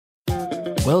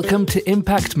Welcome to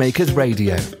Impact Makers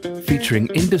Radio, featuring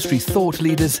industry thought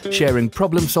leaders sharing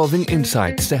problem-solving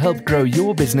insights to help grow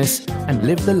your business and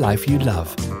live the life you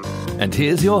love. And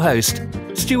here's your host,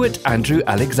 Stuart Andrew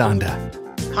Alexander.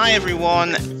 Hi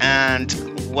everyone,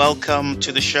 and welcome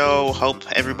to the show. Hope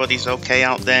everybody's okay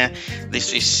out there.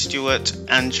 This is Stuart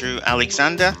Andrew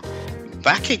Alexander,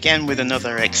 back again with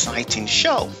another exciting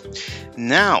show.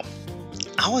 Now,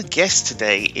 our guest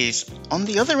today is on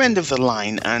the other end of the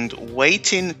line and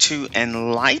waiting to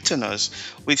enlighten us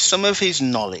with some of his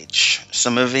knowledge,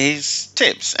 some of his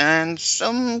tips, and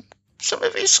some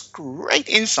of his great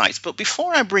insights. But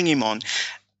before I bring him on,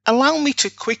 allow me to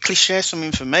quickly share some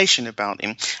information about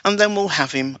him, and then we'll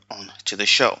have him on to the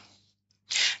show.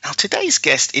 Now, today's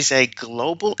guest is a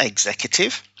global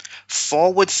executive,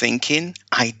 forward-thinking,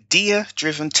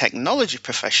 idea-driven technology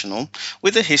professional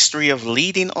with a history of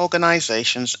leading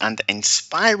organizations and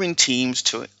inspiring teams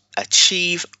to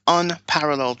achieve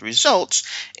unparalleled results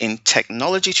in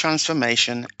technology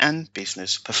transformation and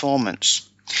business performance.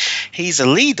 He's a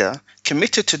leader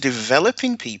committed to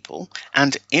developing people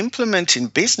and implementing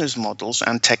business models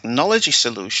and technology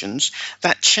solutions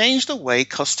that change the way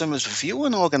customers view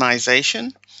an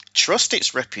organization, trust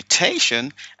its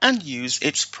reputation, and use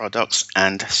its products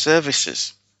and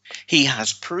services. He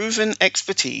has proven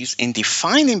expertise in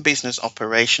defining business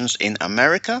operations in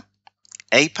America,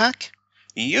 APAC,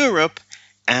 Europe,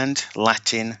 and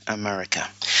Latin America.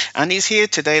 And he's here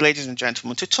today, ladies and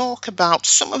gentlemen, to talk about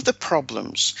some of the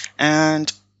problems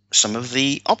and some of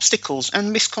the obstacles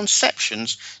and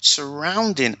misconceptions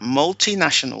surrounding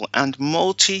multinational and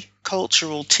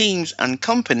multicultural teams and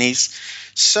companies.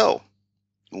 So,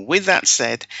 with that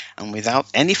said, and without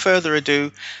any further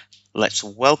ado, let's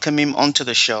welcome him onto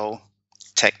the show,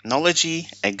 technology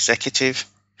executive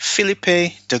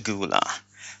Felipe Daguila.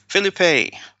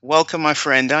 Felipe, welcome, my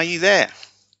friend. Are you there?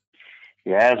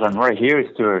 Yes, I'm right here,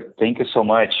 Stuart. Thank you so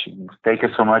much. Thank you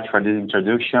so much for this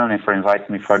introduction and for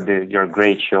inviting me for your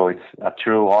great show. It's a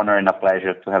true honor and a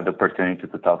pleasure to have the opportunity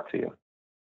to talk to you.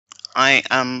 I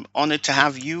am honored to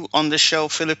have you on the show,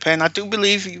 Felipe, and I do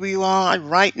believe you are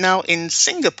right now in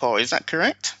Singapore. Is that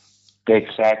correct?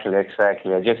 Exactly.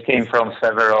 I just came from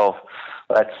several,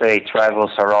 let's say, travels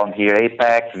around here,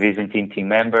 APAC, visiting team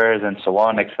members and so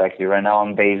on. Exactly. Right now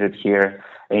I'm based here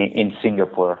in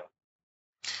Singapore.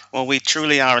 Well, we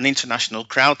truly are an international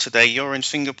crowd today. You're in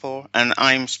Singapore, and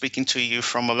I'm speaking to you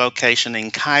from a location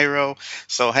in Cairo.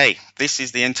 So, hey, this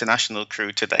is the international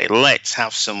crew today. Let's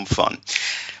have some fun.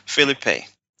 Felipe,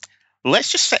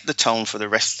 let's just set the tone for the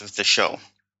rest of the show.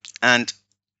 And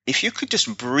if you could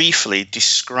just briefly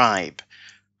describe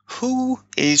who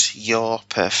is your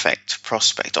perfect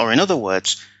prospect, or in other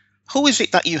words, who is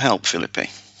it that you help, Felipe?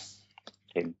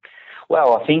 Okay.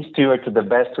 Well, I think, Stuart, the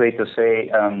best way to say,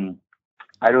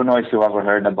 I don't know if you ever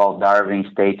heard about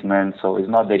Darwin's statement. So it's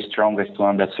not the strongest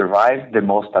one that survives, the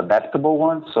most adaptable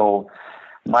one. So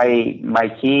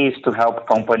my key is to help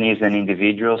companies and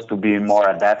individuals to be more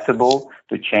adaptable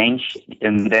to change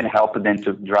and then help them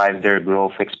to drive their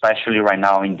growth, especially right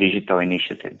now in digital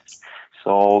initiatives.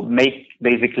 So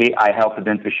basically, I help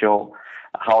them to show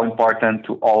how important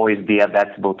to always be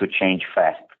adaptable to change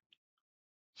fast.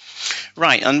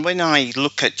 Right, and when I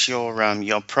look at your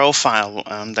profile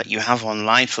that you have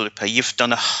online, Felipe, you've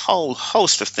done a whole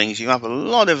host of things. You have a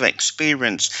lot of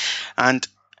experience, but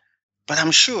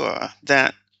I'm sure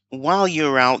that while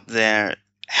you're out there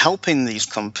helping these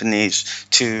companies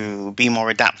to be more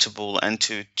adaptable and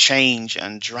to change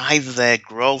and drive their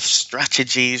growth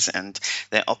strategies and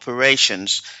their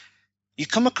operations, you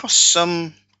come across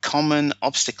some common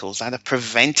obstacles that are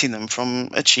preventing them from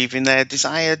achieving their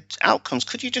desired outcomes.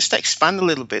 Could you just expand a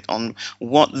little bit on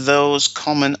what those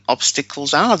common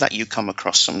obstacles are that you come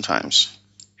across sometimes?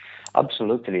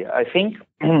 Absolutely. I think,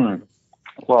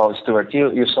 well, Stuart,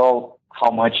 you saw how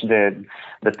much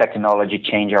the technology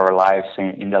changed our lives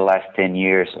in the last 10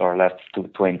 years or last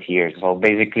 20 years. So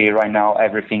basically right now,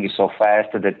 everything is so fast.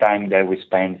 The time that we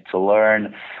spend to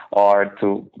learn or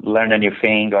to learn a new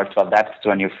thing or to adapt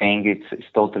to a new thing, it's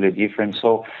totally different.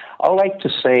 So I would like to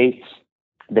say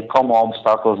the common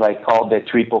obstacles I call the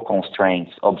triple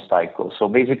constraints obstacles. So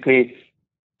basically,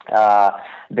 the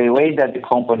way that the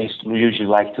companies usually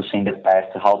like to see in the past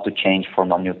how to change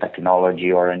from a new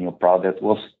technology or a new product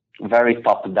was very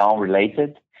top-down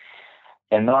related,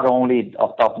 and not only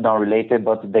top-down related,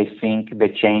 but they think the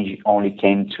change only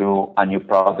came through a new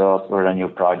product or a new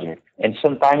project. And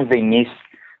sometimes they miss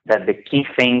that the key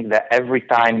thing that every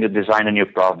time you design a new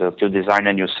product, you design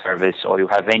a new service, or you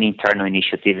have any internal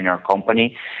initiative in your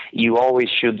company, you always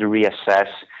should reassess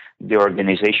the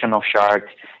organizational chart,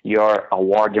 your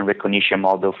award and recognition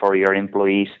model for your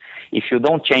employees. If you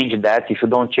don't change that, if you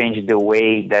don't change the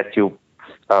way that you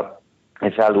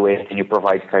evaluate and you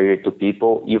provide career to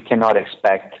people, you cannot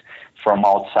expect from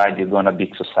outside you're going to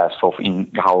be successful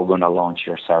in how you're going to launch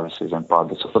your services and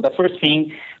products. So the first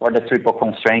thing, or the triple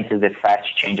constraint, is the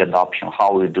fast change adoption,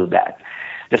 how we do that.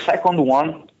 The second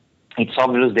one, it's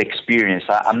obvious the experience.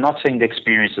 I'm not saying the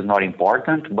experience is not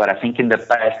important, but I think in the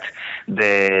past,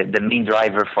 the main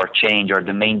driver for change, or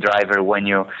the main driver when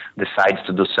you decide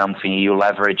to do something, you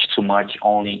leverage too much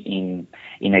only in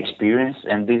experience,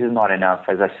 and this is not enough.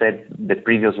 As I said, the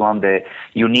previous one,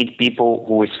 you need people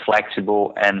who is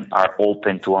flexible and are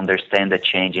open to understand the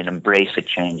change and embrace a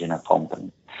change in a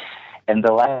company. And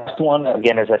the last one,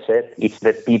 again, as I said, it's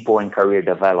the people and career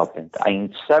development.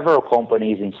 In several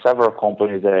companies,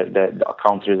 the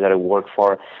countries that I work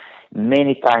for,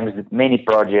 many times, many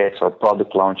projects or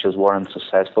product launches weren't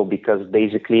successful because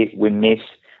basically we miss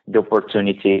the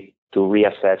opportunity to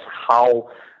reassess how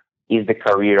is the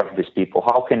career of these people.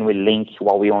 How can we link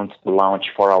what we want to launch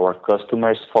for our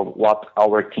customers for what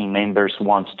our team members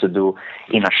want to do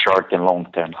in a short and long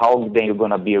term? How they're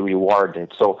going to be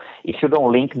rewarded? So if you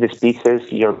don't link these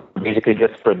pieces, you're basically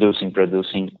just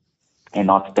producing and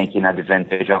not taking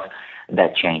advantage of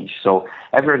that change. So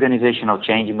every organizational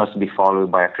change must be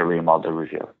followed by a career model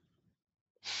review.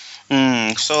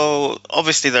 So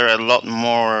obviously there are a lot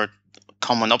more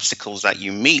common obstacles that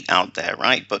you meet out there,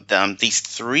 right? But these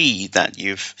three that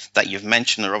you've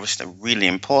mentioned are obviously really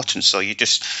important. So you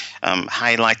just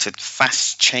highlighted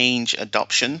fast change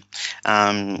adoption.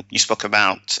 You spoke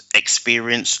about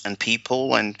experience and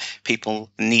people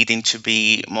needing to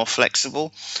be more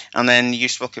flexible, and then you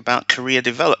spoke about career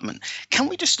development. Can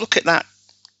we just look at that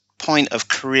point of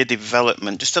career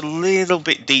development just a little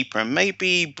bit deeper, and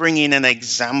maybe bring in an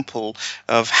example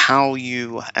of how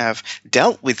you have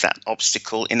dealt with that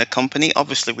obstacle in a company,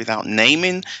 obviously without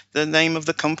naming the name of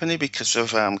the company because of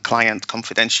client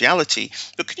confidentiality.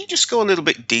 But can you just go a little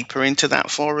bit deeper into that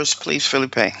for us, please,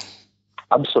 Felipe?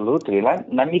 Absolutely. Let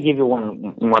me give you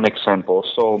one example.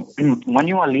 So when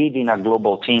you are leading a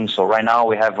global team, so right now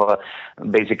we have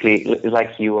basically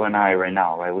like you and I right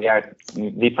now, right? We are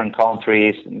in different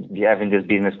countries, having this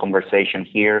business conversation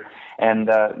here, and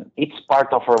it's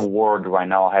part of our world right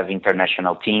now, have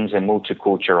international teams and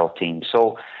multicultural teams.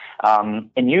 So,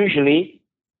 and usually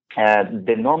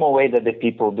the normal way that the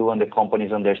people do and the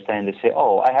companies understand, they say,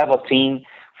 oh, I have a team.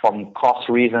 From cost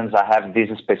reasons, I have these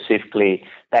specifically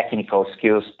technical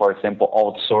skills, for example,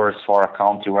 outsourced for a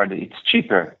country where it's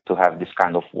cheaper to have this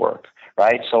kind of work,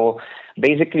 right? So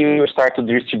basically, you start to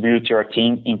distribute your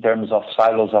team in terms of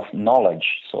silos of knowledge.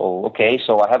 So, okay,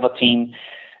 so I have a team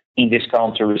in this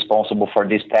country responsible for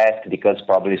this task because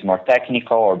probably it's more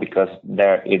technical or because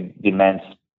it demands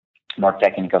more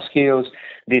technical skills.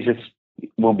 This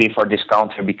will be for this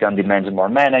country because demands more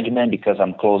management because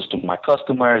I'm close to my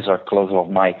customers or close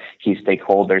of my key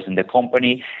stakeholders in the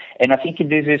company. And I think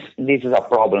this is a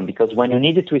problem because when you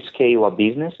need to scale a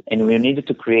business and when you need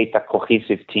to create a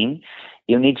cohesive team,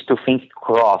 you need to think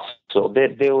cross. So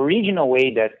the original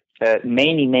way that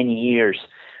many years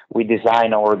we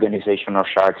design our organizational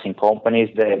charts in companies,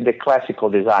 the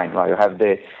classical design, right? You have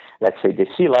let's say the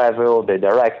C-level, the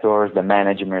directors, the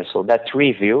management. So that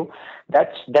review,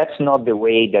 that's not the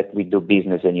way that we do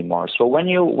business anymore. So when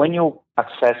you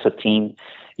access a team,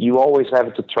 you always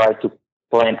have to try to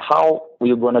plan how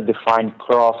you're going to define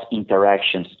cross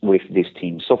interactions with this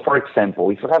team. So for example,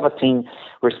 if you have a team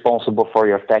responsible for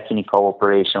your technical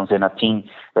operations and a team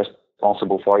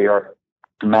responsible for your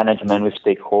management with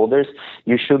stakeholders,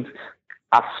 you should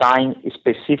assign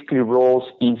specifically roles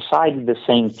inside the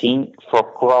same team for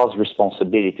cross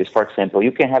responsibilities. For example,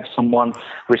 you can have someone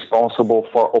responsible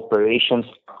for operations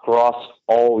across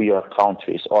all your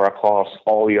countries or across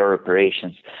all your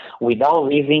operations without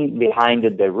leaving behind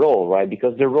the role, right?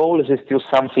 Because the role is still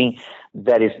something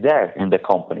that is there in the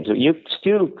company. So you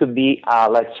still could be,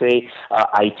 let's say,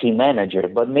 IT manager,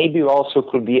 but maybe you also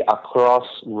could be a cross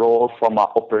role from an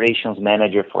operations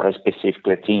manager for a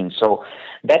specific team. So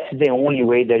that's the only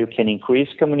way that you can increase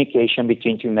communication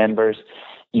between team members.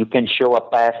 You can show a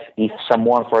path if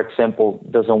someone, for example,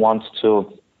 doesn't want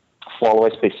to follow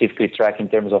a specific track in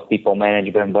terms of people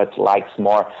management, but likes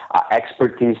more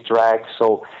expertise track.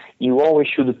 So you always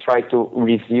should try to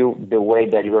review the way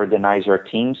that you organize your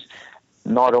teams,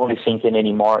 not only thinking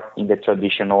anymore in the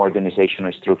traditional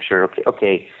organizational structure.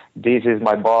 Okay, this is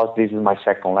my boss, this is my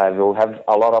second level. Have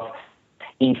a lot of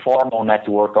informal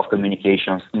network of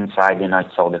communications inside and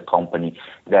outside the company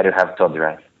that you have to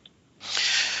address.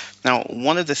 Now,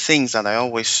 one of the things that I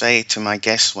always say to my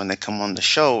guests when they come on the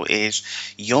show is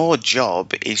your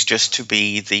job is just to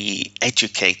be the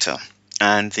educator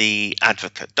and the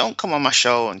advocate. Don't come on my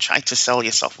show and try to sell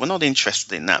yourself. We're not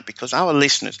interested in that, because our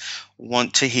listeners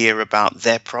want to hear about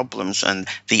their problems and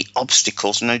the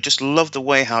obstacles. And I just love the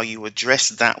way how you address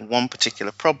that one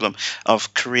particular problem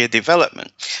of career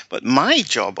development. But my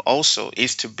job also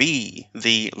is to be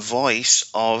the voice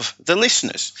of the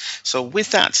listeners. So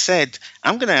with that said,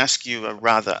 I'm going to ask you a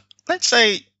rather, let's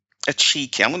say,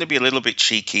 I'm going to be a little bit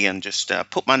cheeky and just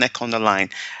put my neck on the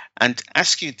line and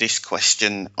ask you this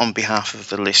question on behalf of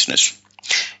the listeners.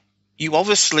 You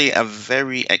obviously are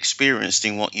very experienced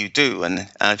in what you do and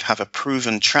have a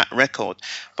proven track record.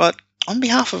 But on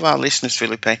behalf of our listeners,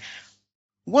 Felipe,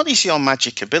 what is your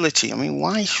magic ability? I mean,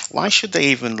 why should they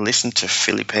even listen to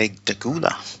Felipe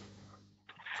Daguila?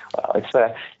 Well, it's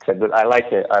a good. I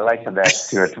like it. I like that,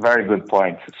 Stuart. Very good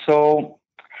point. So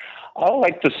I would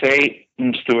like to say,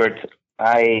 Stuart,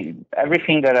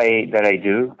 everything that I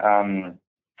do,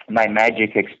 my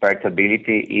magic expert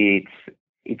ability,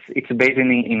 it's based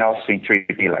in also in three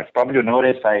pillars. Probably you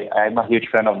noticed I'm a huge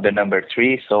fan of the number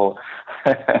three, so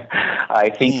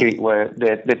I think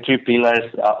the three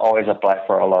pillars always apply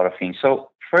for a lot of things. So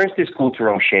first is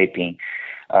cultural shaping.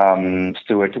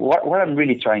 Stuart, what I'm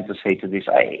really trying to say to this,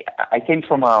 I came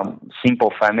from a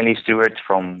simple family, Stuart,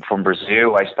 from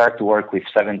Brazil. I started to work with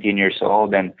 17 years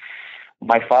old, and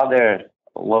my father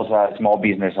was a small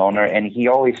business owner, and he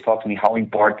always taught me how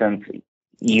important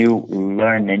you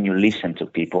learn and you listen to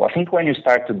people. I think when you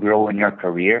start to grow in your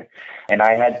career, and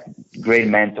I had great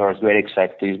mentors, great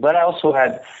executives, but I also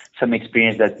had some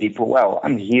experience that people, well,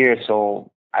 I'm here, so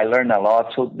I learn a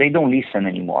lot, so they don't listen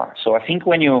anymore. So I think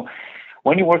when you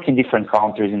work in different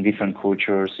countries, in different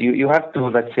cultures, you have to,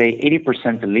 let's say,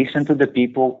 80% listen to the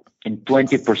people and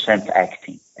 20%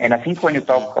 acting. And I think when you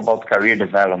talk about career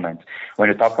development, when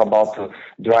you talk about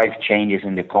drive changes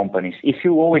in the companies, if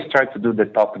you always try to do the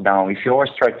top down, if you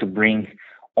always try to bring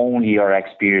only your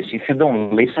experience, if you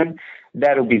don't listen,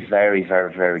 that will be very,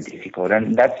 very, very difficult.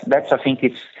 And that's I think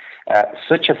it's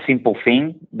such a simple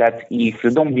thing that if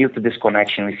you don't build this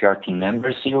connection with your team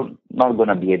members, you're not going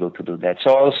to be able to do that.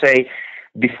 So I'll say,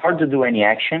 before to do any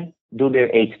action, do the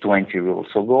 80-20 rule.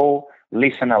 So go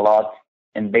listen a lot,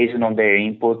 and based on their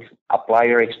input, apply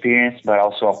your experience, but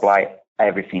also apply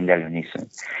everything that you listen.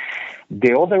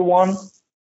 The other one,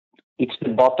 it's the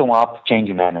bottom-up change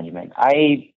management.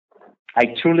 I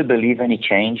truly believe any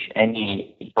change,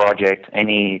 any project,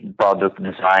 any product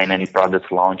design, any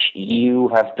product launch, you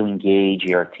have to engage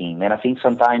your team. And I think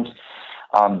sometimes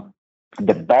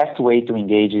the best way to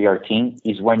engage your team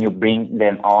is when you bring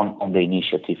them on the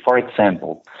initiative. For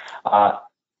example,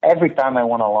 every time I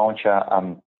want to launch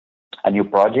a new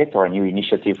project or a new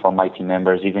initiative for my team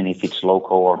members, even if it's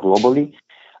local or globally,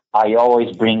 I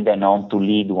always bring them on to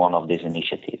lead one of these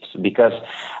initiatives, because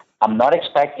I'm not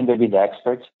expecting they be the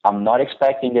experts. I'm not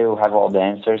expecting they will have all the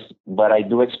answers, but I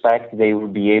do expect they will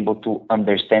be able to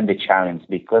understand the challenge,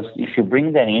 because if you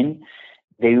bring them in,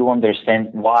 they will understand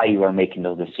why you are making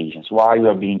those decisions, why you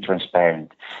are being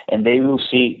transparent. And they will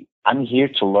see, I'm here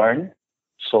to learn,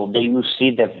 so they will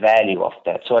see the value of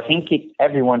that. So I think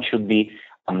everyone should be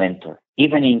a mentor.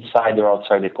 Even inside or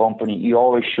outside the company, you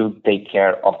always should take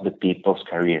care of the people's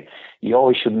career. You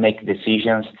always should make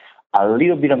decisions a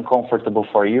little bit uncomfortable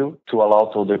for you to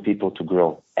allow other people to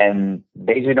grow. And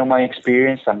based on my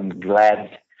experience, I'm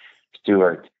glad,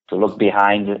 Stuart, to look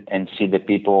behind and see the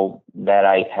people that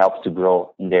I helped to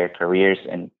grow in their careers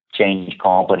and change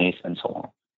companies and so on.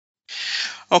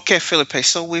 Okay, Felipe,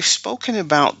 so we've spoken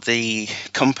about the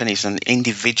companies and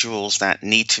individuals that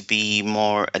need to be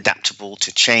more adaptable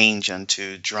to change and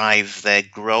to drive their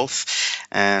growth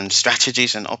and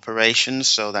strategies and operations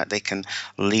so that they can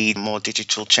lead more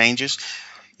digital changes.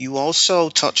 You also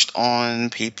touched on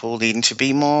people needing to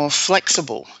be more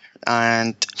flexible,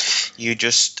 and you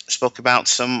just spoke about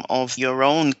some of your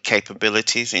own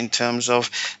capabilities in terms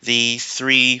of the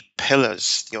three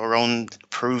pillars, your own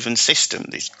proven system,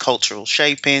 this cultural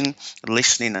shaping,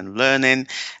 listening and learning,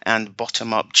 and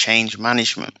bottom-up change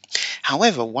management.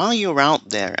 However, while you're out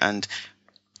there and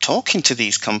talking to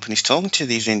these companies, talking to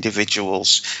these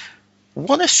individuals,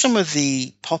 what are some of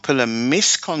the popular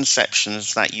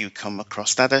misconceptions that you come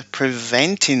across that are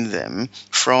preventing them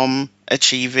from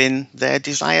achieving their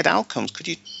desired outcomes? Could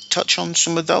you touch on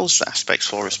some of those aspects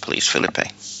for us, please, Felipe?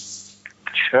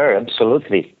 Sure,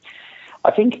 absolutely.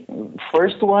 I think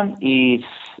first one is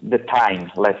the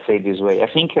time, let's say this way.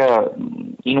 I think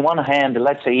in one hand,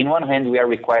 we are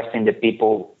requesting the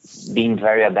people being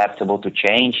very adaptable to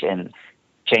change and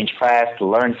change fast,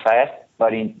 learn fast,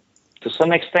 but to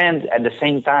some extent, at the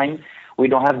same time, we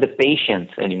don't have the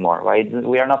patience anymore, right?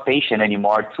 We are not patient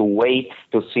anymore to wait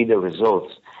to see the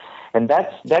results. And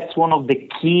that's one of the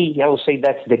key, I would say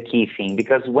that's the key thing,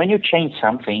 because when you change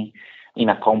something in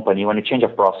a company, when you change a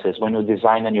process, when you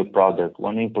design a new product,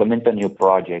 when you implement a new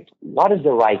project, what is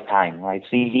the right time, right?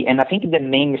 See, and I think the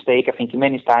main mistake, I think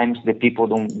many times the people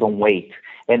don't wait.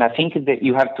 And I think that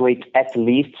you have to wait at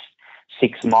least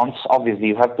 6 months. Obviously,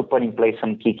 you have to put in place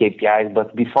some key KPIs,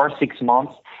 but before 6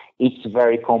 months, it's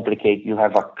very complicated. You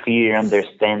have a clear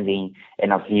understanding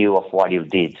and a view of what you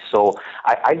did. So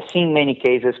I've seen many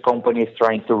cases, companies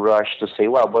trying to rush to say,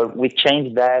 well, but we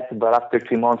changed that, but after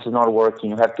 3 months it's not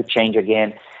working, you have to change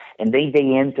again. And they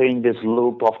enter in this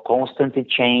loop of constant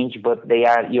change, but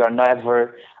you are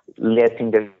never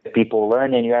letting the people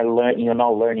learn, and you're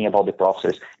not learning about the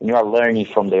process, and you are learning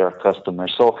from their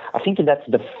customers. So I think that's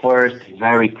the first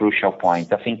very crucial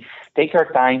point. I think take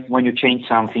your time when you change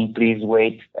something. Please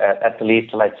wait at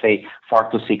least, let's say, 4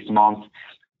 to 6 months.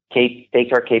 Take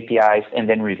your KPIs and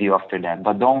then review after that.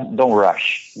 But don't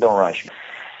rush. Don't rush.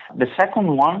 The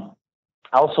second one,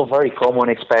 also very common,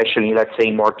 especially, let's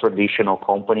say, more traditional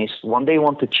companies. When they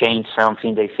want to change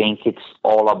something, they think it's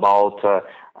all about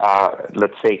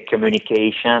let's say,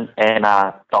 communication and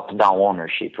top-down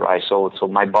ownership, right? So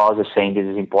my boss is saying this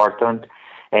is important,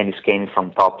 and it's came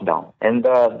from top-down. And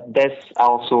that's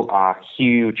also a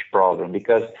huge problem,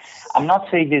 because I'm not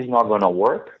saying this is not going to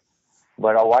work,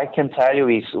 but all I can tell you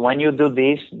is when you do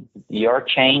this, your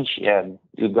change,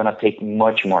 you're going to take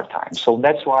much more time. So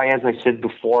that's why, as I said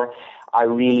before, I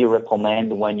really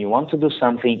recommend when you want to do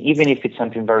something, even if it's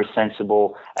something very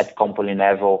sensible at company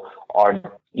level or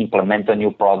implement a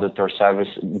new product or service,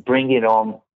 bring it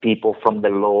on people from the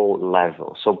low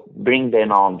level. So bring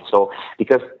them on. So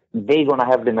because they're gonna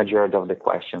have the majority of the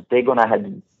questions. They're gonna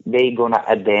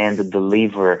at the end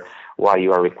deliver what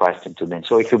you are requesting to them.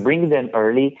 So if you bring them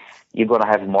early, you're gonna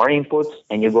have more inputs,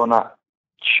 and you're gonna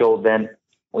show them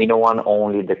we don't want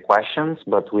only the questions,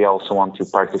 but we also want to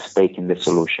participate in the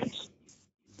solutions.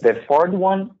 The fourth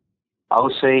one, I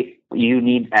would say you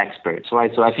need experts,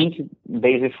 right? So I think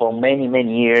basically for many,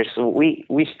 many years, we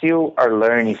still are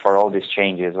learning for all these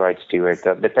changes, right, Stuart?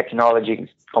 The technology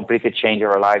completely changed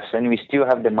our lives, and we still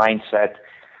have the mindset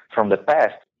from the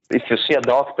past. If you see a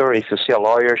doctor, if you see a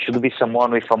lawyer, should be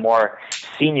someone with a more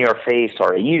senior face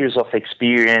or years of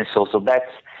experience. So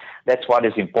that's what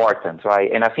is important, right?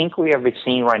 And I think we have been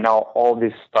seeing right now all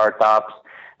these startups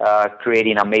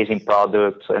creating amazing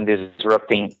products and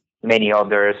disrupting many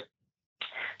others.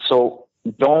 So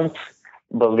don't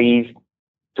believe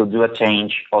to do a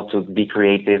change or to be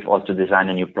creative or to design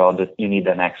a new product, you need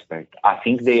an expert. I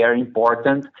think they are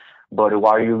important, but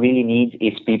what you really need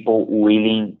is people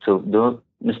willing to do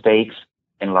mistakes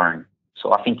and learn.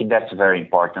 So I think that's very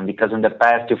important, because in the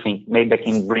past you think maybe I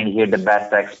can bring here the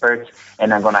best experts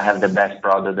and I'm going to have the best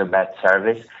product, the best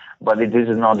service. But this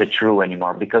is not the true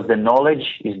anymore, because the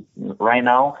knowledge is right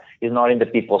now is not in the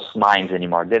people's minds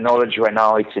anymore. The knowledge right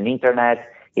now, it's in internet,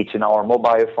 it's in our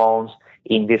mobile phones,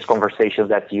 in these conversations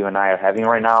that you and I are having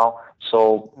right now.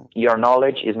 So your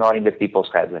knowledge is not in the people's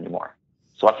heads anymore.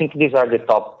 So I think these are the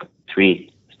top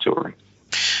 3, Stuart.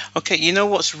 Okay, you know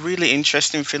what's really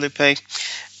interesting, Felipe?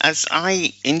 As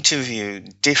I interview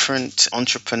different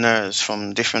entrepreneurs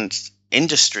from different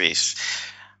industries,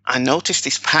 I noticed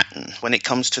this pattern when it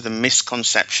comes to the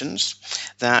misconceptions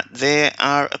that there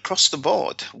are across the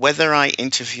board. Whether I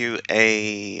interview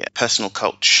a personal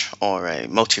coach or a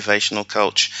motivational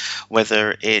coach,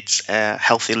 whether it's a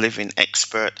healthy living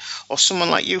expert or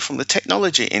someone like you from the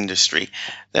technology industry,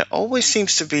 there always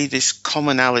seems to be these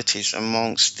commonalities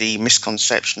amongst the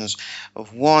misconceptions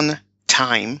of one,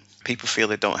 time. People feel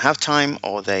they don't have time,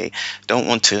 or they don't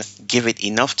want to give it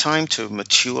enough time to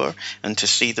mature and to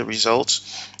see the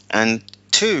results. And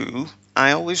 2,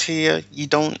 I always hear you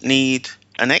don't need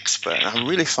an expert. I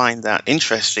really find that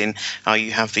interesting, how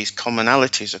you have these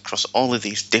commonalities across all of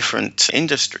these different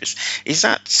industries. Is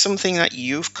that something that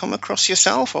you've come across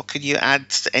yourself, or could you add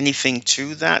anything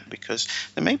to that? Because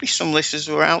there may be some listeners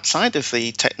who are outside of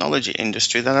the technology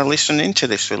industry that are listening to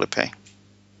this, Felipe.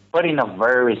 But in a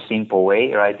very simple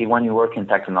way, right? When you work in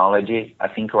technology, I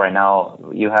think right now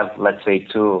you have, let's say,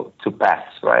 two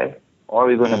paths, right? Or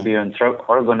you're going to be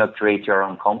or going to create your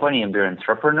own company and be an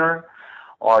entrepreneur,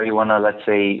 or you want to, let's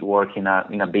say, work in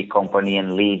a big company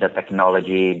and lead the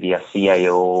technology, be a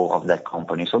CIO of that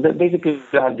company. So that basically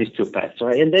you have these 2 paths,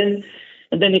 right? And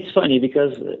then it's funny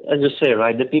because, as you say,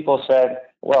 right, the people said,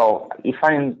 well, if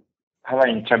I have an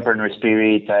entrepreneur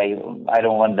spirit, I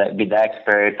don't want to be the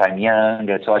expert, I'm young,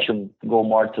 so I should go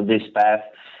more to this path.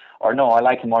 or no, I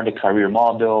like more the career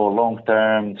model, long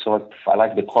term. So I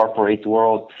like the corporate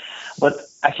world. But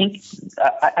I think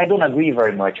I don't agree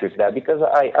very much with that, because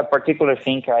I particularly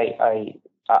think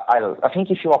I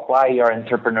think if you apply your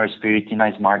entrepreneur spirit in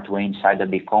a smart way inside a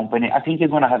big company, I think you're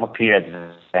going to have a clear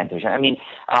advantage. I mean,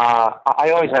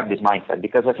 I always have this mindset,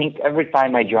 because I think every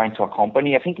time I join to a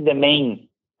company, I think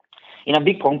in a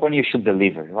big company, you should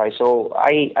deliver, right? So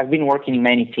I've been working in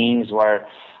many teams where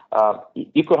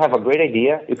you could have a great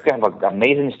idea, you could have an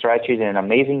amazing strategy and an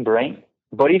amazing brain,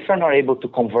 but if you're not able to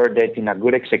convert that in a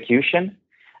good execution,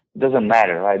 doesn't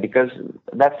matter, right? Because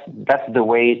that's the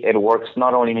way it works,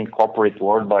 not only in corporate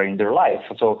world, but in their life.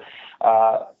 So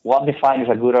what defines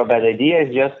a good or bad idea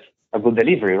is just a good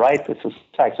delivery, right? It's a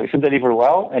success. So if you deliver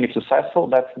well and if successful,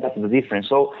 that's the difference.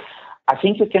 So I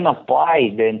think you can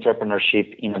apply the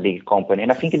entrepreneurship in a big company,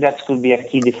 and I think that could be a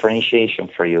key differentiation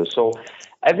for you. So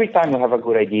every time you have a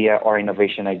good idea or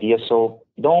innovation idea, so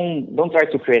don't try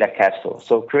to create a castle.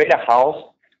 So create a house,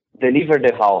 deliver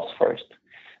the house first.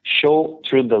 Show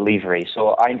through delivery.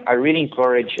 So I really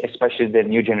encourage, especially the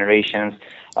new generations,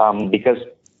 because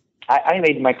I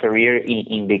made my career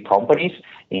in big companies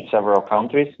in several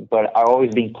countries, but I've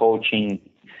always been coaching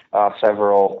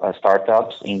several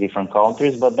startups in different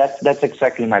countries. But that's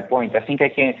exactly my point. I think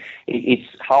it's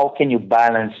how can you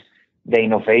balance the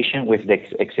innovation with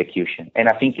the execution, and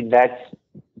I think that's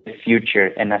the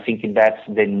future, and I think that's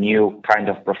the new kind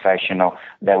of professional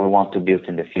that we want to build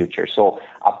in the future. So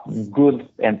a good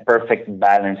and perfect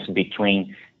balance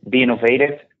between be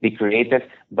innovative, be creative,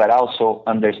 but also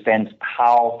understand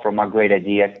how, from a great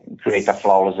idea, create a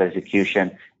flawless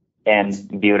execution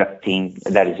and build a team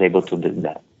that is able to do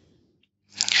that.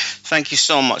 Thank you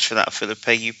so much for that,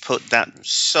 Felipe. You put that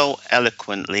so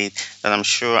eloquently that I'm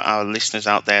sure our listeners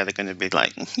out there, they're going to be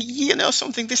like, you know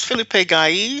something, this Felipe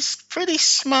guy, he's pretty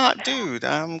smart dude.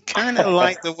 I'm kind of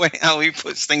like the way how he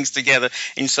puts things together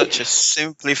in such a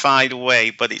simplified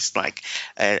way, but it's like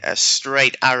a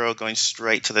straight arrow going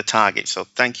straight to the target. So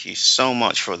thank you so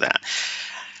much for that.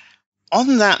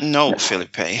 On that note,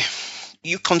 Felipe,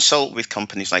 you consult with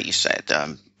companies, like you said,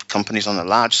 companies on a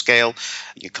large scale,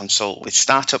 you consult with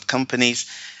startup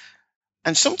companies,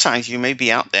 and sometimes you may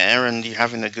be out there and you're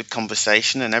having a good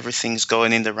conversation and everything's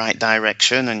going in the right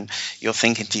direction and you're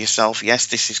thinking to yourself, yes,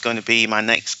 this is going to be my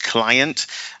next client.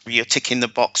 You're ticking the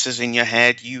boxes in your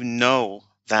head. You know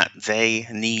that they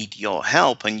need your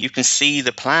help, and you can see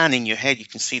the plan in your head. You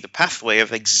can see the pathway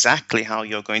of exactly how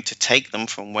you're going to take them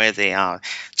from where they are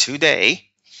today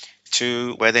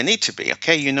to where they need to be.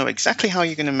 Okay, you know exactly how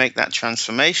you're going to make that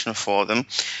transformation for them.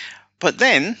 But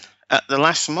then at the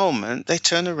last moment, they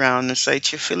turn around and say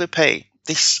to you, Felipe,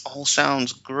 this all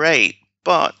sounds great,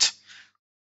 but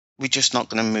we're just not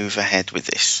going to move ahead with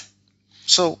this.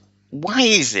 So why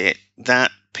is it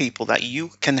that people that you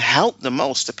can help the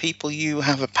most, the people you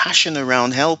have a passion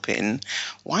around helping,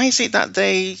 why is it that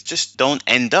they just don't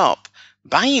end up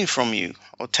buying from you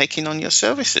or taking on your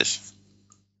services?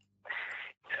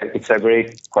 It's a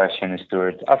great question,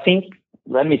 Stuart. I think,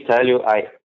 let me tell you,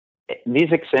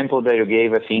 this example that you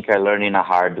gave, I think I learned in a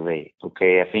hard way.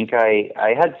 Okay, I think I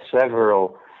had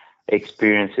several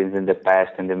experiences in the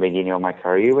past, in the beginning of my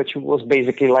career, which was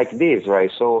basically like this,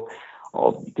 right? So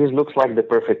this looks like the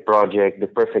perfect project, the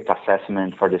perfect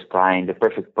assessment for this client, the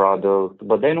perfect product.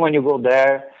 But then when you go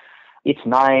there, it's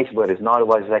nice, but it's not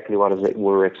exactly what we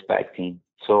were expecting.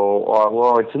 So,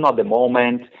 well, it's not the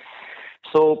moment.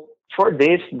 So for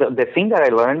this, the thing that I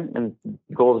learned, and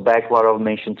goes back what I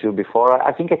mentioned to you before,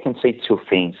 I think I can say two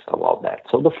things about that.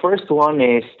 So the first one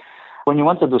is, when you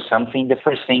want to do something, the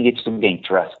first thing is to gain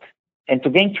trust. And to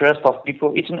gain trust of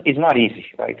people, it's not easy,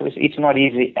 right? It's not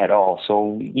easy at all.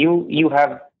 So you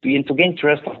have to gain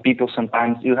trust of people.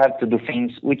 Sometimes you have to do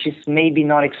things which is maybe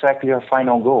not exactly your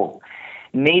final goal.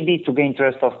 Maybe to gain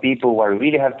trust of people, what you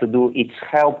really have to do is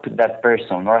help that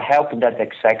person or help that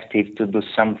executive to do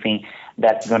something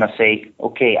that's going to say,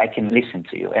 okay, I can listen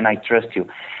to you and I trust you.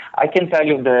 I can tell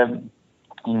you that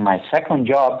in my second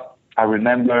job, I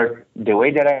remember the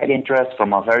way that I gained trust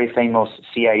from a very famous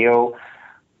CIO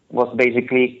was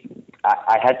basically,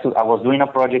 I was doing a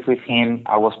project with him.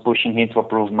 I was pushing him to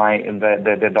approve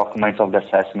the documents of the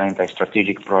assessment, a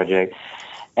strategic project.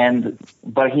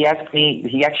 But he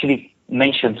actually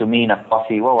mentioned to me in a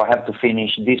coffee, well, I have to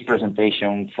finish this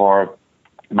presentation for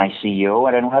my CEO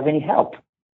and I don't have any help.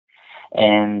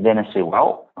 And then I say,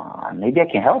 well, maybe I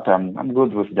can help her. I'm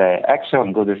good with the Excel.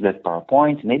 I'm good with the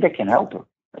PowerPoint. Maybe I can help her.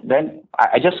 Then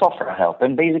I just offer help.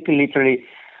 And basically, literally,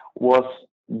 was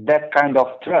that kind of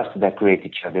trust that created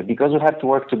each other, because we had to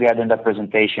work together in that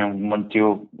presentation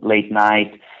until late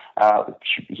night.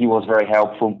 He was very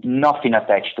helpful. Nothing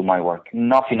attached to my work,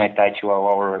 nothing attached to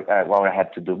what I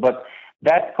had to do. But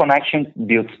that connection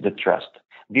built the trust.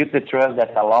 Built the trust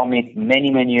that allowed me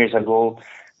many years ago,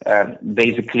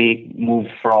 basically move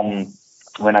from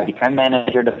when I became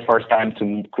manager the first time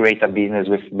to create a business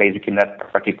with basically in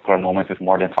that particular moment with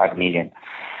more than 5 million.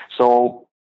 So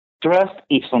trust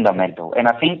is fundamental. And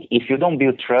I think if you don't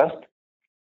build trust,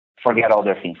 forget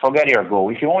other things. Forget your goal.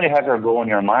 If you only have your goal in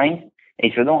your mind,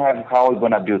 if you don't have how you're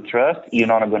going to build trust, you're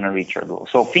not going to reach your goal.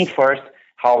 So think first,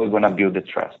 how we're going to build the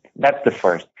trust. That's the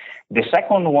first. The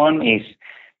second one is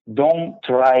don't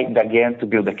try again to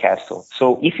build a castle.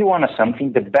 So if you want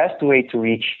something, the best way to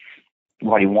reach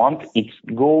what you want is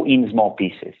go in small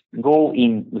pieces, go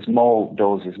in small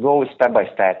doses, go step by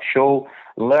step,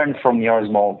 learn from your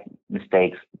small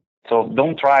mistakes. So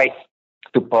don't try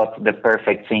to put the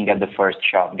perfect thing at the first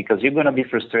shot because you're going to be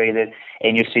frustrated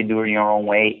and you see doing your own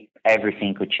way,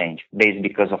 everything could change, basically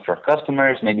because of your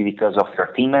customers, maybe because of your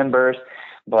team members,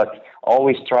 but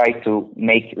always try to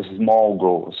make small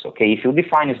goals. Okay, if you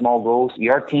define small goals,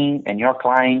 your team and your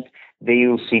client, they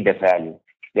will see the value.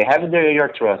 They have your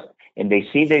trust and they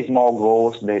see the small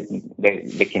goals,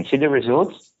 they can see the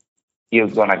results, you're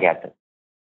going to get it.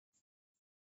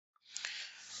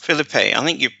 Felipe, I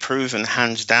think you've proven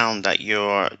hands down that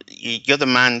you're the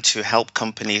man to help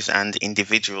companies and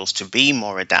individuals to be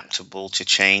more adaptable to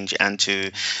change and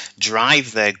to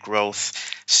drive their growth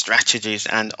strategies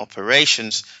and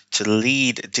operations to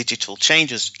lead digital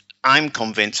changes. I'm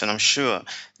convinced, and I'm sure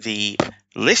the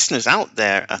listeners out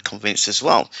there are convinced as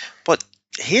well. But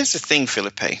here's the thing,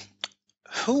 Felipe.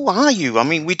 Who are you? I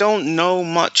mean, we don't know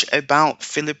much about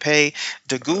Felipe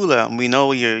Daguila, and we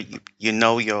know you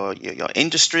know your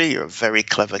industry. You're a very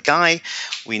clever guy.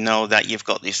 We know that you've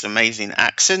got this amazing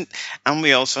accent, and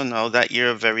we also know that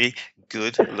you're a very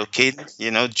good-looking,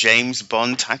 James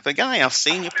Bond type of guy. I've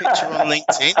seen your picture on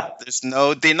LinkedIn. There's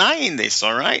no denying this,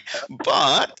 all right?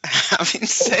 But having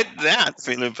said that,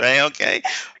 Felipe, okay,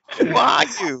 who are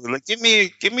you? Like, give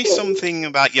me something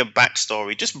about your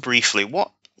backstory, just briefly.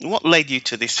 What led you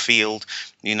to this field?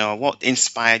 What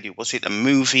inspired you? Was it a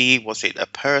movie? Was it a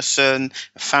person,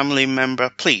 a family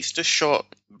member? Please, just short,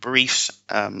 briefs.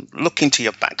 Look into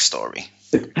your backstory.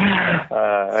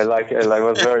 I like it. It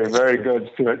was very good,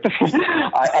 Stuart.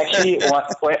 I actually,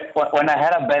 when I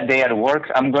had a bad day at work,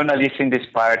 I'm going to listen this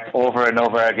part over and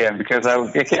over again because I'm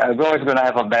always going to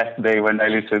have a bad day when I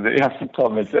listen to your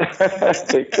comments.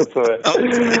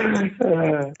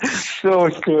 So,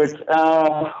 Stuart,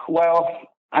 well,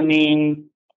 I mean,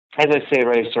 as I say,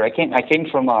 right, sir, I came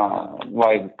from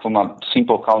a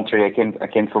simple country. I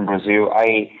came from Brazil.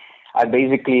 I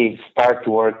basically started to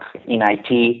work in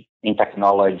IT, in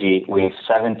technology, with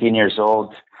 17 years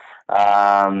old.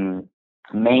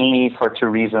 Mainly for two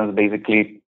reasons.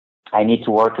 Basically, I need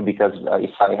to work because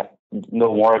if I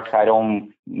don't work, I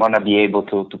don't want to be able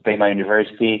to pay my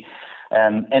university.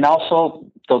 And also,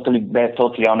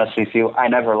 totally honest with you, I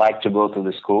never liked to go to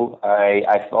the school.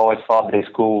 I always thought the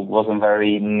school wasn't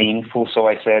very meaningful. So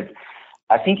I said,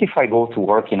 I think if I go to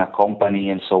work in a company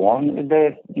and so on, there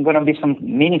are going to be some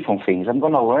meaningful things. I'm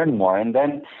going to learn more. And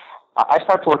then I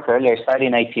started work early. I started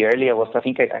in IT early.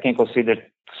 I can consider to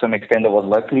some extent I was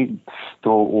lucky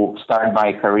to start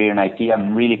my career in IT.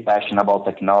 I'm really passionate about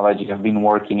technology. I've been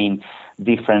working in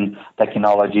different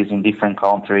technologies in different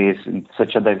countries in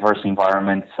such a diverse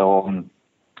environment. So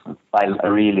I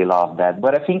really love that.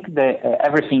 But I think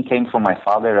everything came from my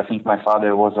father. I think my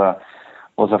father was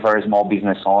a very small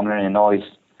business owner and always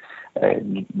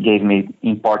gave me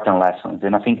important lessons.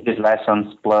 And I think these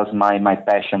lessons plus my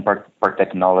passion for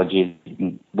technology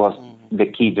was the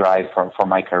key drive for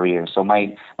my career. So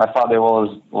my father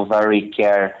was very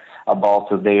care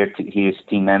about his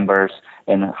team members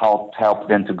and how to help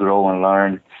them to grow and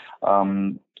learn,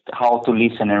 how to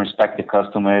listen and respect the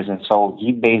customers. And so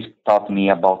he basically taught me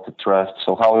about the trust.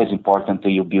 So how is important to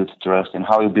you build trust and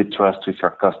how you build trust with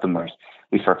your customers,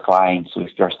 with your clients,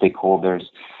 with your stakeholders.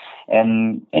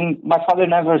 And my father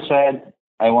never said,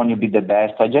 I want you to be the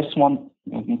best. My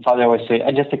father always say,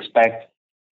 I just expect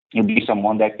you be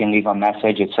someone that can leave a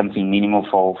message. It's something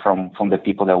meaningful from the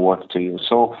people that work to you.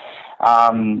 So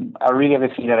really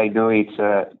everything that I do, it's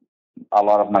a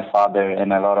lot of my father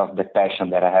and a lot of the passion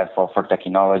that I have for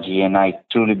technology. And I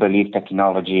truly believe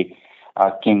technology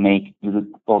can make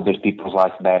other people's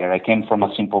lives better. I came from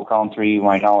a simple country.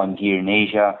 Right now I'm here in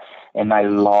Asia. And I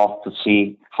love to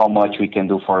see how much we can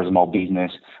do for a small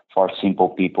business, for simple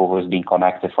people who's been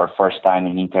connected for the first time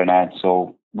in the internet.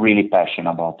 So really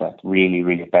passionate about that. Really,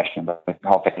 really passionate about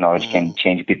how technology can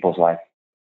change people's lives.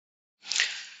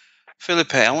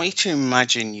 Felipe, I want you to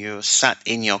imagine you're sat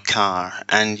in your car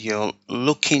and you're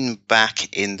looking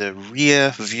back in the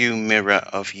rear view mirror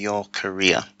of your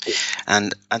career.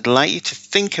 And I'd like you to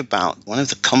think about one of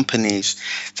the companies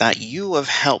that you have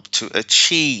helped to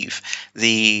achieve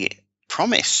the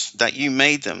promise that you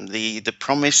made them, the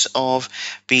promise of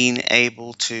being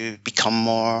able to become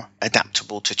more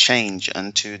adaptable to change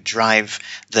and to drive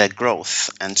their growth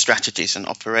and strategies and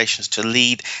operations to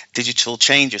lead digital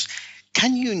changes.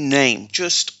 Can you name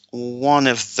just one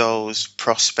of those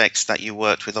prospects that you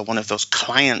worked with, or one of those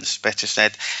clients, better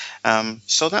said,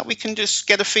 so that we can just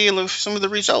get a feel of some of the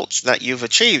results that you've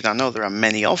achieved? I know there are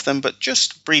many of them, but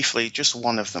just briefly, just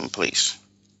one of them, please.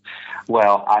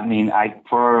 Well, I mean,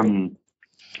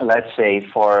 let's say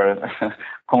for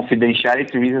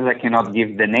confidentiality reasons, I cannot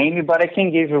give the name, but I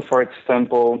can give you, for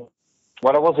example,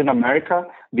 when I was in America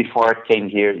before I came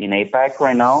here in APAC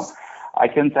right now. I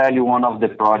can tell you one of the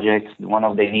projects, one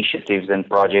of the initiatives and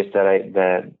projects that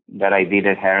I did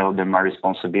at Herald and my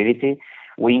responsibility.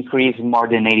 We increased more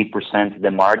than 80%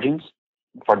 the margins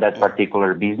for that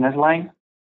particular business line,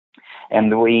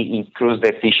 and we increased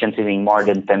the efficiency in more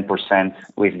than 10%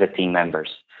 with the team members.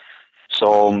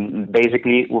 So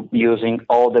basically, using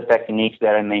all the techniques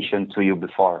that I mentioned to you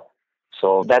before.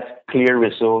 So that's clear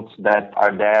results that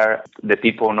are there, the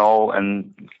people know,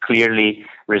 and clearly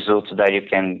results that you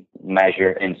can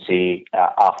measure and see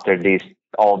after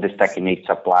all these techniques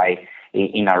apply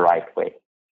in a right way.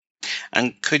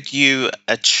 And could you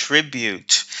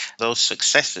attribute those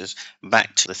successes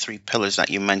back to the three pillars that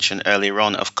you mentioned earlier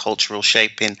on of cultural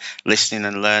shaping, listening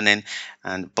and learning,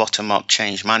 and bottom-up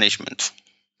change management?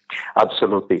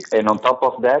 Absolutely. And on top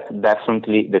of that,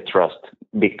 definitely the trust.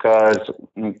 Because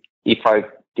if I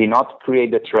did not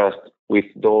create the trust with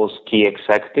those key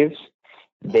executives,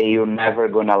 they are never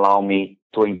going to allow me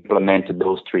to implement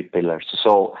those three pillars.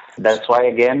 So that's why,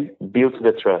 again, build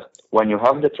the trust. When you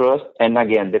have the trust, and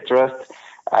again, the trust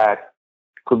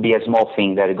could be a small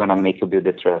thing that is going to make you build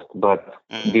the trust, but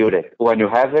build it. When you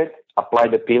have it, apply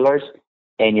the pillars,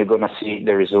 and you're going to see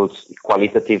the results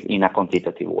qualitative in a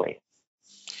quantitative way.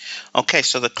 Okay,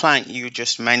 so the client you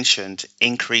just mentioned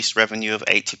increased revenue of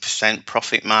 80%,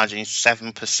 profit margin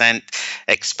 7%,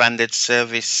 expanded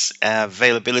service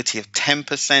availability of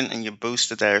 10%, and you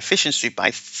boosted their efficiency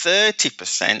by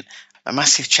 30%. A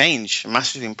massive change, a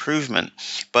massive improvement.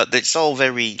 But it's all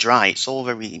very dry. It's all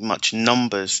very much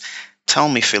numbers. Tell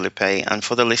me, Felipe, and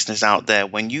for the listeners out there,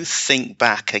 when you think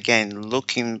back, again,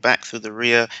 looking back through the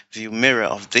rear view mirror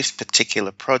of this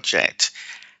particular project,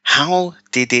 how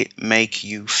did it make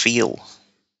you feel?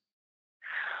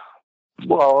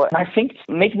 Well, I think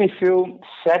it made me feel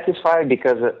satisfied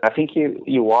because I think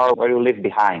you are where you live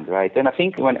behind, right? And I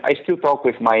think when I still talk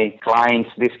with my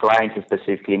clients, these clients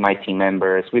specifically, my team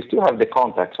members, we still have the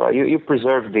contacts, right? You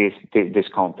preserve these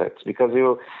contacts because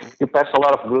you pass a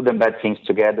lot of good and bad things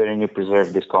together, and you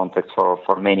preserve these contacts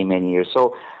for many, many years.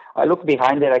 So I look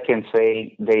behind it, I can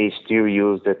say they still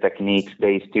use the techniques,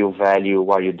 they still value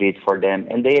what you did for them,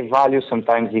 and they value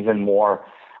sometimes even more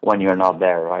when you're not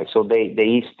there, right? So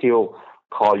they still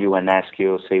call you and ask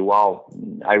you, say, wow,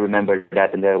 I remember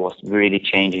that, and that was really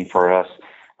changing for us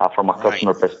from a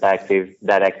customer perspective,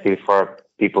 that active for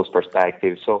people's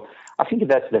perspective. So I think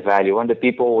that's the value, when the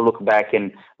people will look back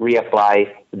and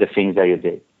reapply the things that you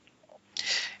did.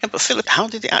 Yeah, but Philip, how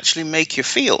did it actually make you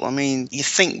feel? I mean, you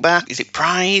think back, is it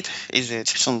pride? Is it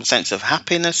some sense of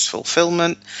happiness,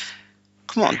 fulfillment?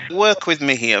 Come on, work with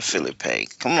me here, Felipe.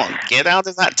 Come on, get out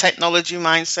of that technology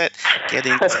mindset, get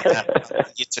into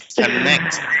that, you to connect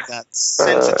with that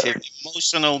sensitive,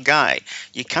 emotional guy.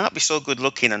 You can't be so good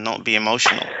looking and not be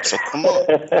emotional. So come on,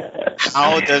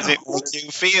 how does it make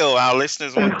you feel? Our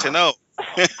listeners want to know.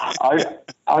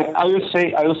 I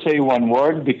will say one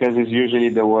word, because it's usually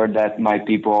the word that my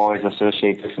people always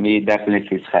associate with me.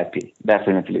 Definitely it's happy.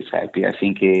 Definitely it's happy. I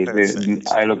think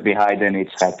I look behind and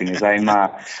it's happiness.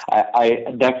 I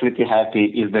definitely happy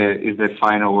is the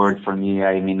final word for me.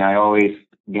 I mean, I always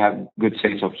have good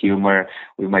sense of humor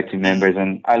with my team members,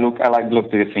 and I like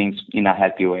look to the things in a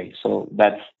happy way. So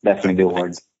that's definitely the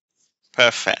word.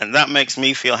 Perfect. And that makes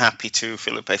me feel happy too,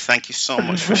 Felipe. Thank you so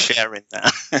much for sharing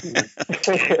that.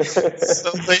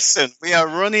 So listen, we are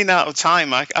running out of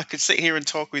time. I could sit here and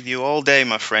talk with you all day,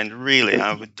 my friend. Really,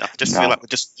 I just feel like we're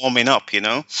just warming up, you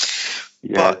know.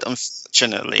 Yeah. But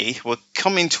unfortunately, we're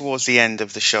coming towards the end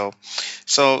of the show.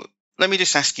 So let me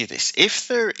just ask you this. If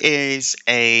there is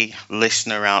a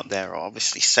listener out there, or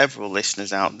obviously several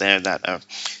listeners out there that are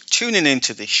tuning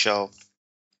into this show,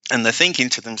 and they're thinking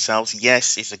to themselves,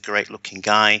 yes, he's a great looking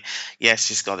guy. Yes,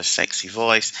 he's got a sexy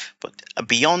voice. But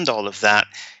beyond all of that,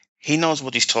 He knows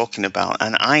what he's talking about.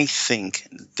 And I think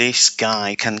this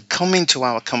guy can come into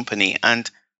our company and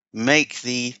make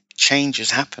the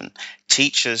changes happen,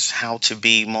 teach us how to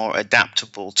be more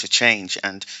adaptable to change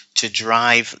and to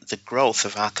drive the growth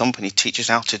of our company, teach us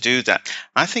how to do that.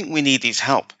 I think we need his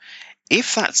help.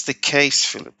 If that's the case,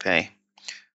 Felipe,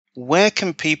 where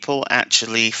can people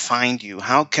actually find you?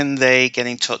 How can they get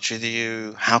in touch with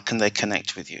you? How can they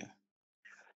connect with you?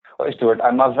 Well, Stuart,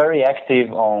 I'm very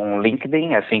active on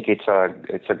LinkedIn. I think it's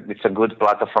a good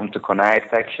platform to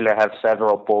connect. Actually, I have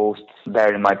several posts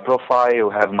there in my profile. You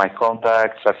have my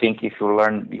contacts. I think if you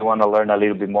want to learn a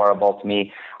little bit more about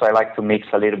me, so I like to mix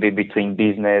a little bit between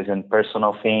business and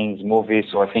personal things, movies.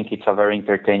 So I think it's a very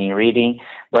entertaining reading.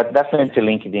 But definitely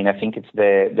LinkedIn. I think it's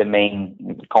the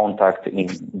main contact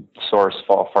source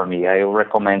for me. I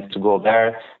recommend to go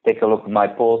there, take a look at my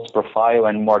post profile,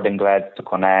 and more than glad to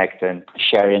connect and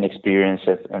share any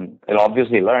experiences and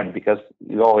obviously learn, because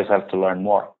you always have to learn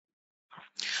more.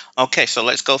 Okay, so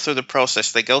let's go through the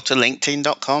process. They go to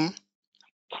linkedin.com.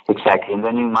 Exactly, and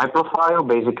then in my profile,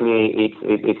 basically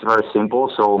it's very simple.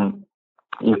 So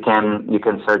you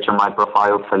can search on my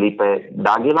profile Felipe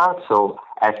Daguila. So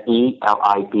FELIPE Dagula,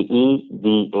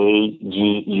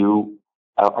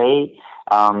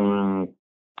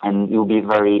 and you'll be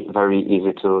very, very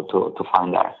easy to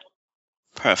find there.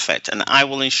 Perfect. And I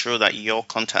will ensure that your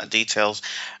contact details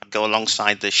go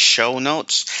alongside the show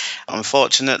notes.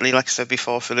 Unfortunately, like I said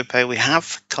before, Felipe, we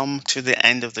have come to the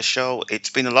end of the show. It's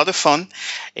been a lot of fun.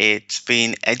 It's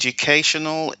been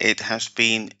educational. It has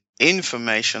been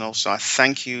informational. So I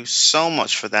thank you so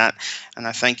much for that. And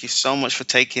I thank you so much for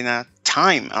taking that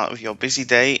time out of your busy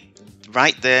day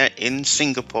right there in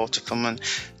Singapore to come and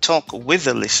talk with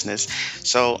the listeners.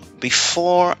 So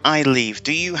before I leave,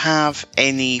 do you have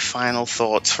any final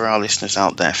thoughts for our listeners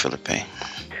out there, Felipe?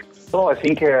 So I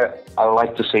think I would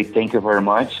like to say thank you very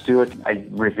much, Stuart. I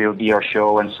reviewed your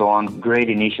show and so on. Great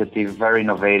initiative, very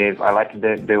innovative. I like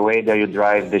the way that you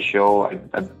drive the show.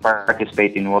 I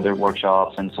participate in other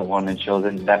workshops and so on and shows,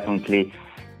 and definitely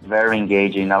very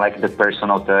engaging. I like the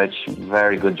personal touch.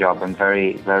 Very good job. I'm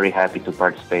very, very happy to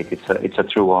participate. It's a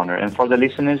true honor. And for the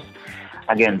listeners,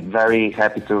 again, very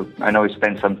happy to. I know you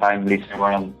spent some time listening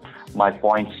on my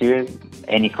points here.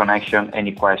 Any connection,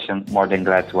 any question, more than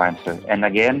glad to answer. And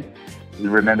again,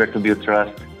 remember to build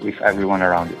trust with everyone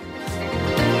around you.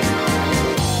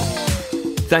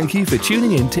 Thank you for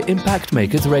tuning in to Impact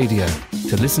Makers Radio.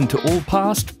 To listen to all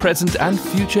past, present and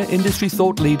future industry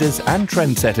thought leaders and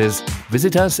trendsetters,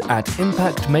 visit us at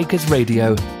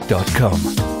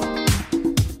impactmakersradio.com.